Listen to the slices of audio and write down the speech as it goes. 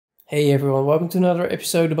Hey everyone, welcome to another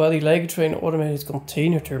episode about the Lego Train Automated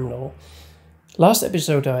Container Terminal. Last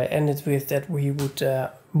episode I ended with that we would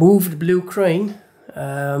move the blue crane,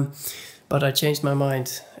 but I changed my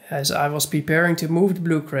mind. As I was preparing to move the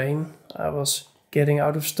blue crane, I was getting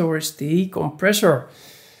out of storage the compressor.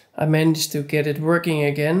 I managed to get it working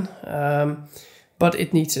again, but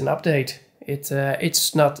it needs an update.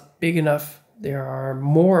 It's not big enough. There are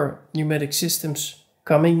more pneumatic systems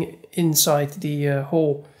coming inside the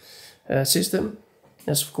whole system.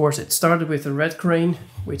 As of course it started with the red crane,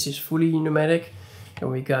 which is fully pneumatic,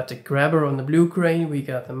 and we got the grabber on the blue crane, we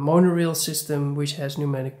got the monorail system which has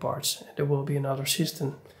pneumatic parts. There will be another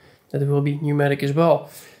system that will be pneumatic as well.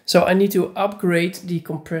 So I need to upgrade the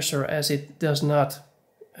compressor as it does not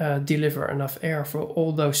deliver enough air for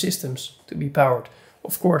all those systems to be powered.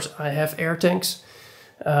 Of course I have air tanks,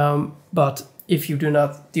 but if you do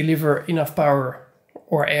not deliver enough power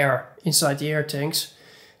or air inside the air tanks,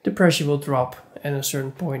 the pressure will drop, and at a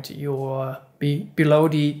certain point you'll be below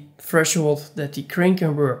the threshold that the crane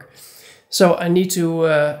can work. So I need to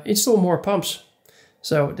install more pumps.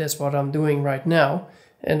 So that's what I'm doing right now.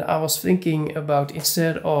 And I was thinking about,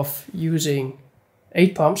 instead of using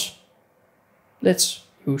 8 pumps, let's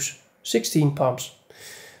use 16 pumps.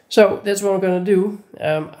 So that's what I'm going to do.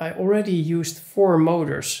 I already used 4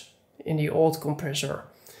 motors in the old compressor.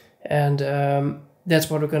 And that's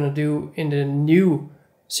what we're going to do in the new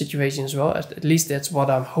situation as well. At least that's what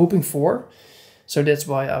I'm hoping for. So that's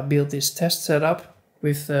why I built this test setup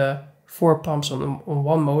with 4 pumps on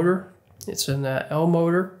one motor. It's an L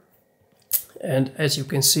motor, and as you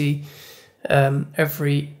can see,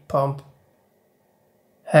 every pump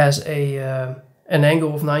has an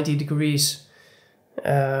angle of 90 degrees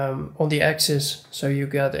on the axis, so you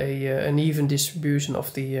got an even distribution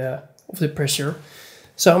of the pressure.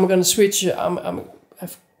 So I'm going to switch.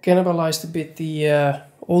 I've cannibalized a bit the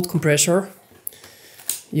old compressor,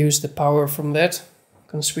 use the power from that.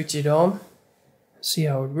 I'm gonna switch it on, see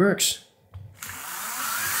how it works.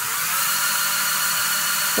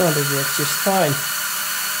 Well, it works just fine.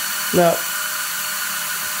 Now,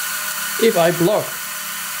 if I block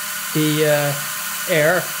the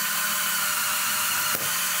air,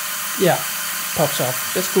 yeah, pops up.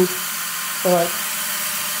 That's good. All right.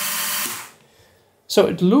 So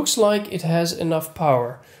it looks like it has enough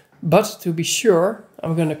power, but to be sure,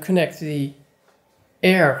 I'm going to connect the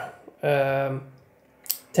air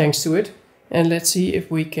tanks to it, and let's see if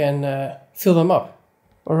we can fill them up.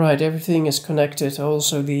 Alright, everything is connected,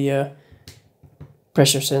 also the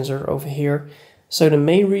pressure sensor over here. So the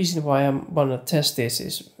main reason why I'm going to test this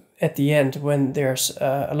is at the end, when there's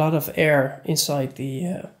a lot of air inside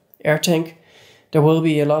the air tank, there will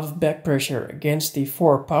be a lot of back pressure against the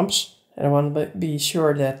 4 pumps, and I want to be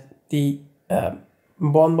sure that the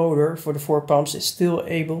one motor for the 4 pumps is still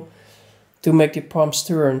able to make the pumps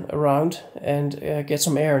turn around and get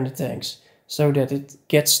some air in the tanks, so that it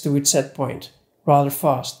gets to its set point rather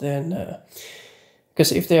fast. Then,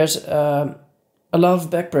 because if there's a lot of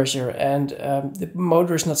back pressure and the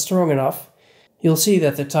motor is not strong enough, you'll see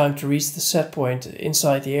that the time to reach the set point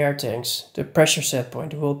inside the air tanks, the pressure set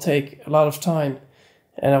point, will take a lot of time,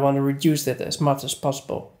 and I want to reduce that as much as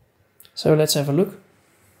possible. So let's have a look.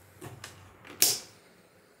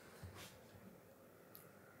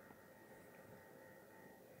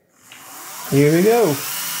 Here we go.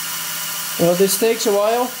 Well, this takes a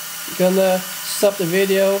while. I'm gonna stop the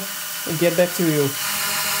video and get back to you.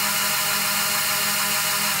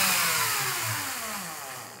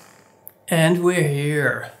 And we're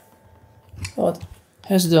here. Well, it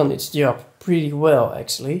has done its job pretty well,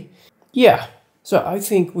 actually. Yeah, so I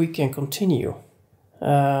think we can continue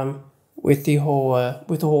with the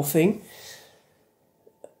whole thing.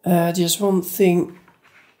 Just one thing.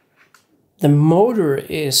 The motor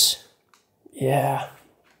is, yeah,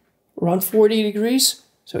 around 40 degrees,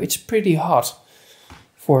 so it's pretty hot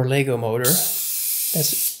for a Lego motor.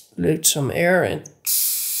 Let's let some air and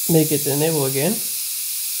make it enable again.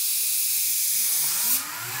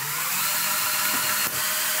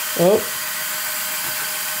 Oh.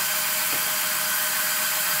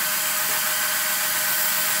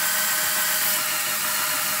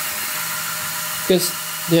 Because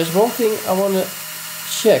there's one thing I want to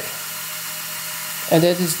check, and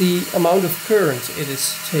that is the amount of current it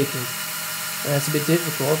is taking. That's a bit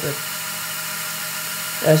difficult, but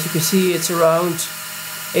as you can see, it's around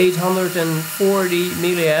 840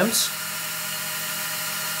 milliamps.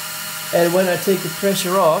 And when I take the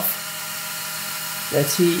pressure off,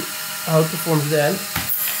 let's see how it performs then.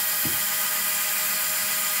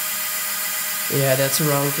 Yeah, that's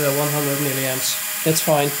around 100 milliamps. That's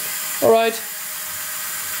fine. All right.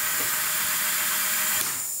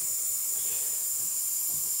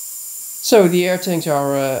 So the air tanks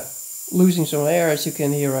are losing some air, as you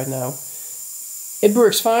can hear right now. It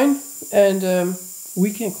works fine, and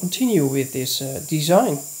we can continue with this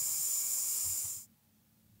design.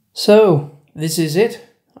 So this is it.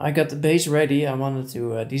 I got the base ready. I wanted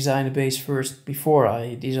to design the base first before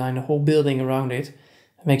I design the whole building around it.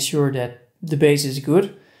 Make sure that the base is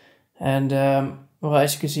good. And well,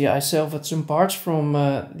 as you can see, I salvaged some parts from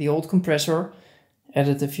the old compressor,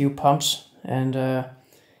 added a few pumps, and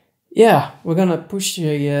yeah, we're gonna push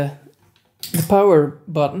the power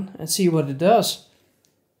button and see what it does.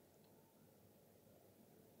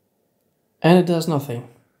 And it does nothing.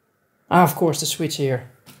 Ah, of course, the switch here.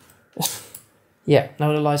 Yeah,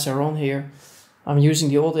 now the lights are on here. I'm using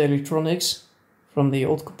the old electronics from the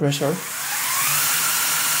old compressor.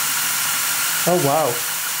 Oh wow.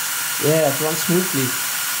 Yeah, it runs smoothly.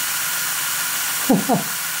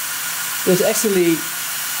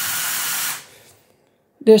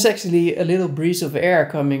 There's actually a little breeze of air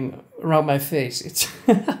coming around my face. It's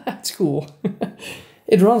it's cool.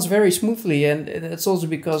 It runs very smoothly, and it's also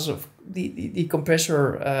because of the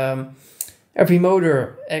compressor. Every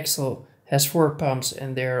motor axle has 4 pumps,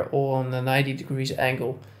 and they're all on a 90 degrees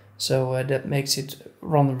angle, so that makes it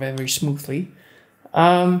run very smoothly.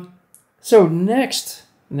 So next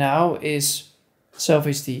now is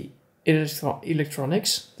salvage the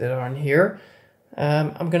electronics that are in here.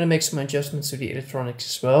 I'm gonna make some adjustments to the electronics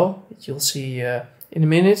as well, that you'll see in a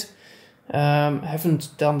minute. Haven't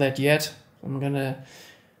done that yet. I'm gonna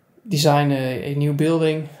design a new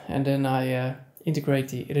building, and then I integrate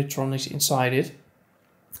the electronics inside it.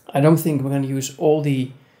 I don't think we're gonna reuse all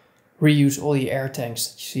the air tanks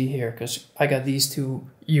that you see here, because I got these 2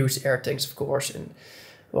 used air tanks, of course, and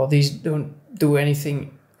well, these don't do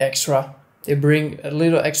anything extra. They bring a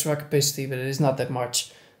little extra capacity, but it is not that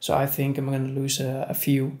much. So I think I'm going to lose a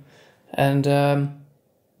few. And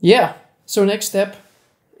yeah, so next step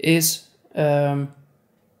is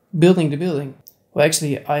building the building. Well,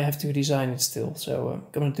 actually, I have to design it still, so I'm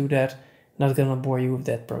going to do that. Not going to bore you with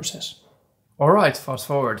that process. All right, fast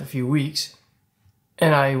forward a few weeks,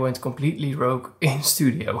 and I went completely rogue in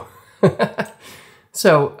studio.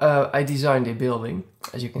 So I designed a building,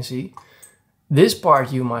 as you can see. This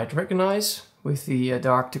part you might recognize with the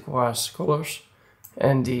dark turquoise colors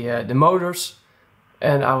and the motors.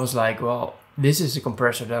 And I was like, well, this is a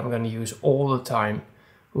compressor that I'm going to use all the time.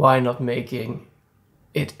 Why not making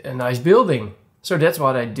it a nice building? So that's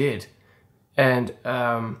what I did. And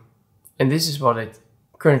this is what it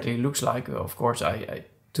currently looks like. Of course, I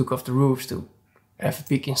took off the roofs to have a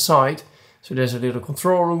peek inside. So there's a little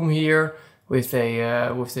control room here with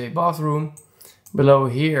a bathroom. Below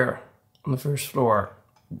here on the first floor,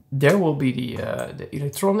 there will be the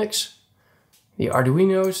electronics, the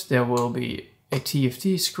Arduinos. There will be a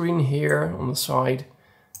TFT screen here on the side,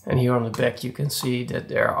 and here on the back you can see that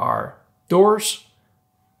there are doors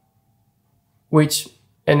which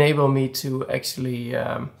enable me to actually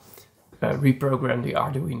reprogram the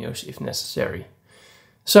Arduinos if necessary.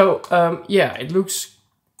 So yeah, it looks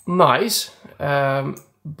nice,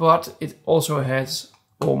 but it also has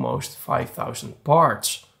almost 5,000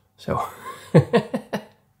 parts. So,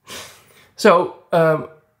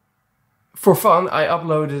 for fun, I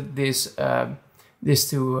uploaded this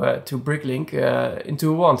to Bricklink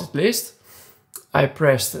into a wanted list. I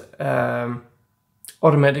pressed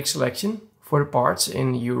automatic selection for the parts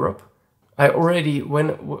in Europe. I already,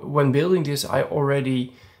 when building this, I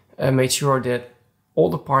already made sure that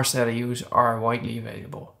all the parts that I use are widely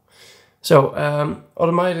available. So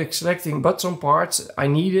automatic selecting, but some parts I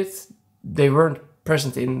needed, they weren't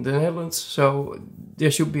present in the Netherlands, so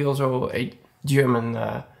there should be also a German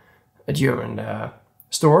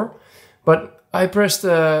store. But I pressed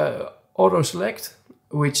auto select,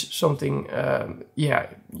 which something yeah,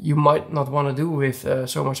 you might not want to do with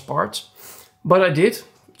so much parts, but I did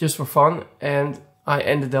just for fun, and I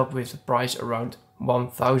ended up with a price around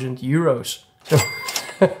 1,000 euros. So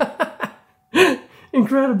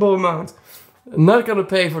incredible amount. I'm not gonna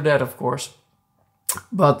pay for that, of course,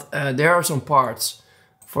 but there are some parts,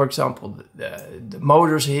 for example the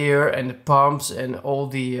motors here and the pumps and all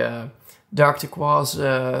the dark turquoise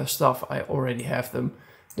stuff. I already have them.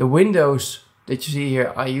 The windows that you see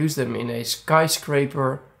here, I use them in a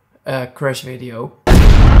skyscraper crash video.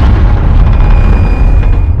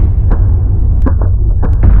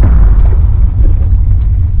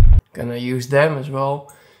 Gonna use them as well.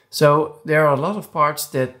 So there are a lot of parts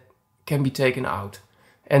that can be taken out.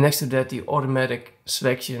 And next to that, the automatic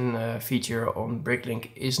selection feature on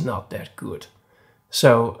Bricklink is not that good.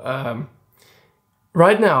 So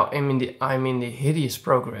right now I'm in the hideous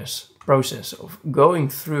process of going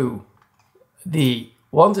through the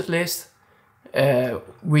wanted list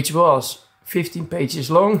which was 15 pages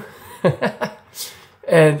long.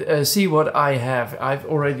 And see what I have. I've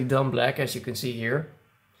already done black, as you can see here.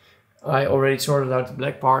 I already sorted out the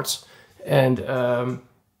black parts. And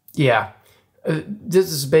yeah,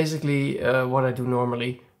 this is basically what I do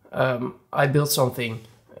normally. I build something,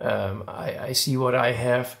 I see what I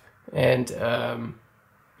have, and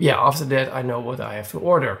yeah, after that I know what I have to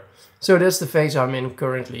order. So that's the phase I'm in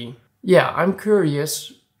currently. Yeah, I'm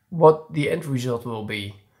curious what the end result will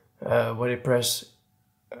be when I press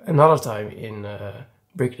another time in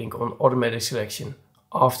Bricklink on automatic selection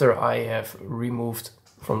after I have removed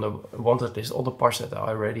from the wanted list all the parts that I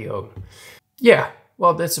already own. Yeah,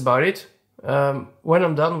 well, that's about it. When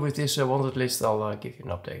I'm done with this wanted list, I'll give you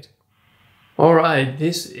an update. Alright,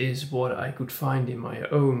 this is what I could find in my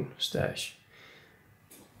own stash.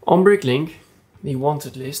 On Bricklink, the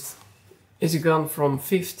wanted list is gone from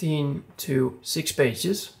 15 to 6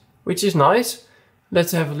 pages, which is nice.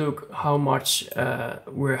 Let's have a look how much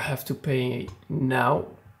we have to pay now.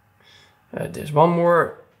 There's one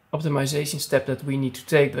more optimization step that we need to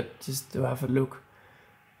take, but just to have a look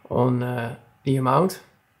on the amount.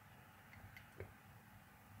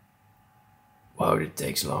 Wow, it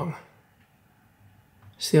takes long.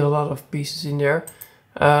 Still a lot of pieces in there.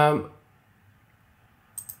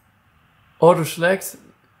 Auto select.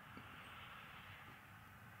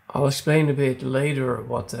 I'll explain a bit later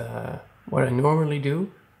what I normally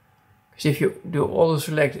do. Because if you do auto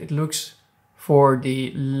select, it looks for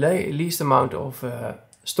the least amount of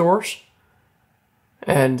stores,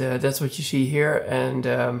 and that's what you see here.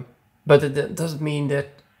 And but it doesn't mean that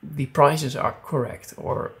the prices are correct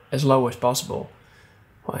or as low as possible.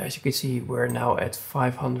 Well, as you can see, we're now at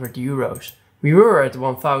 500 euros. We were at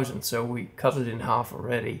 1000, so we cut it in half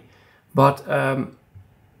already. But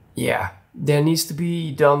yeah, there needs to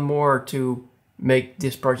be done more to make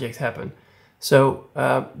this project happen. So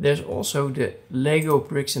there's also the Lego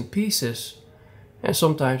bricks and pieces, and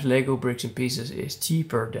sometimes Lego bricks and pieces is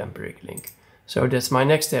cheaper than Bricklink. So that's my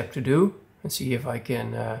next step to do, and see if I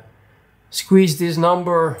can squeeze this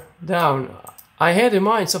number down. I had in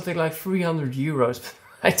mind something like 300 euros.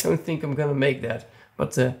 I don't think I'm gonna make that,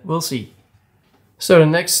 but we'll see. So the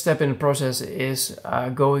next step in the process is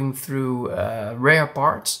going through rare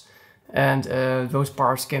parts, and those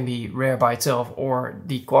parts can be rare by itself or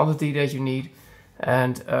the quantity that you need.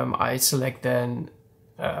 And I select then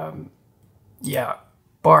yeah,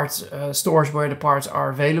 parts stores where the parts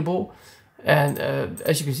are available. And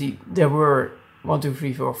as you can see, there were 1, 2,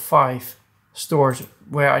 3, 4, 5 stores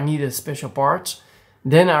where I needed special parts.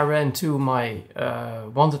 Then I ran to my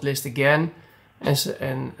wanted list again and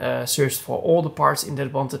searched for all the parts in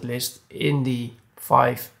that wanted list in the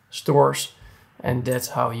 5 stores. And that's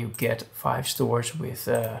how you get 5 stores with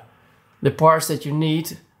the parts that you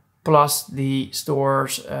need, plus the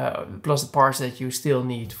stores, plus the parts that you still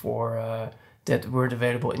need for that weren't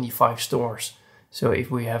available in the 5 stores. So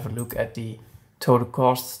if we have a look at the total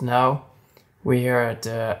costs now, we're at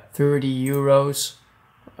 30 euros.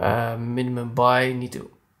 Minimum buy, need to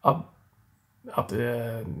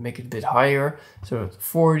make it a bit higher. So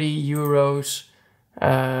 40 euros,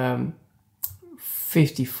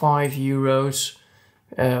 55 euros,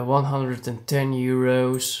 110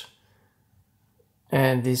 euros,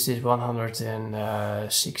 and this is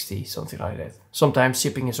 160, something like that. Sometimes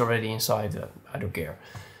shipping is already inside, I don't care.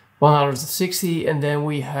 160, and then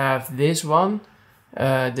we have this one,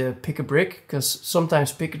 the pick a brick, because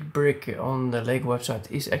sometimes pick a brick on the Lego website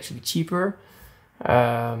is actually cheaper,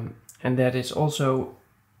 and that is also,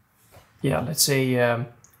 yeah, let's say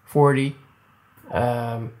 40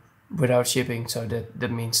 without shipping. So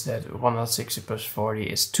that means that 160 plus 40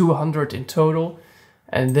 is 200 in total.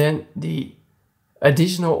 And then the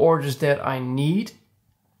additional orders that I need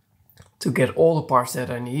to get all the parts that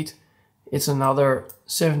I need, it's another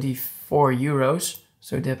 74 euros.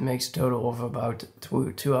 So that makes a total of about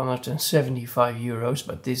 275 euros,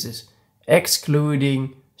 but this is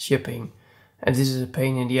excluding shipping. And this is a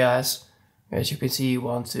pain in the ass. As you can see,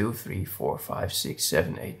 1, 2, 3, 4, 5, 6,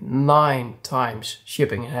 7, 8, 9 times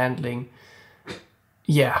shipping and handling.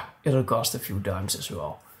 Yeah, it'll cost a few dimes as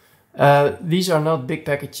well. These are not big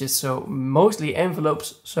packages, so mostly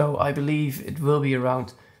envelopes. So I believe it will be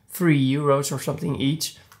around 3 euros or something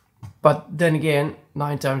each. But then again,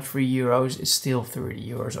 9 times 3 euros is still 30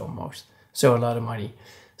 euros almost. So a lot of money.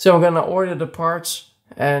 So I'm gonna order the parts,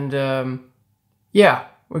 and yeah,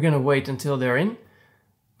 we're gonna wait until they're in.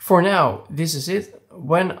 For now, this is it.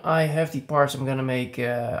 When I have the parts, I'm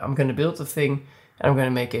gonna build the thing, and I'm gonna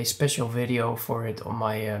make a special video for it on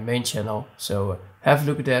my main channel. So have a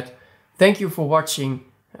look at that. Thank you for watching.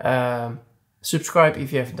 Subscribe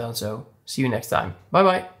if you haven't done so. See you next time. Bye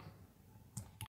bye.